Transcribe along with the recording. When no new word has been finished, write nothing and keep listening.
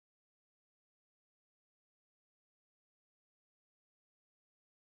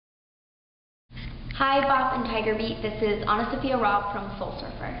Hi, BOP and Tiger Beat. This is AnnaSophia Robb from Soul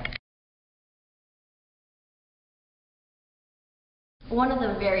Surfer. One of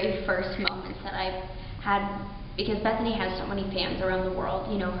the very first moments that I've had, because Bethany has so many fans around the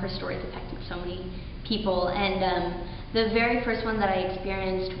world, you know, her story's affected so many people, and the very first one that I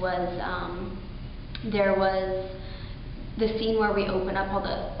experienced was, there was the scene where we open up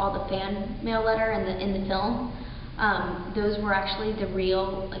all the fan mail letter in the film. Those were actually the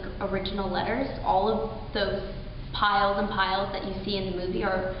real, like, original letters. All of those piles and piles that you see in the movie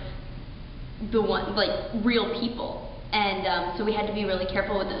are the one, like, real people. And so we had to be really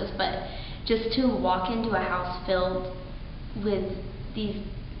careful with those. But just to walk into a house filled with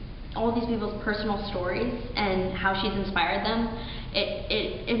all these people's personal stories and how she's inspired them,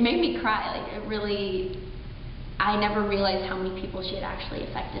 it made me cry. Like, it really, I never realized how many people she had actually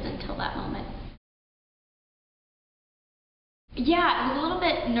affected until that moment. Yeah, it was a little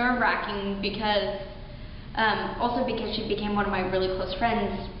bit nerve-wracking because, also because she became one of my really close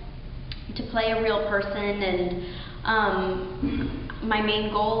friends, to play a real person, and my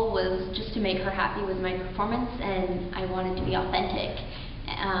main goal was just to make her happy with my performance, and I wanted to be authentic.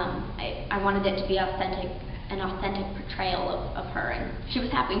 I wanted it to be authentic, an authentic portrayal of her, and she was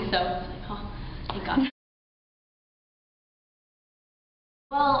happy, so I was like, oh, thank God.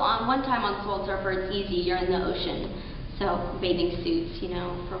 Well, one time on Soul Surfer, it's easy, you're in the ocean. So bathing suits, you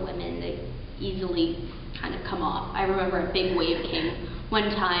know, for women, they easily kind of come off. I remember a big wave came one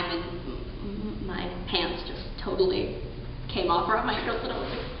time and my pants just totally came off around my ankles and I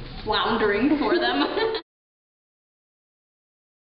was like floundering for them.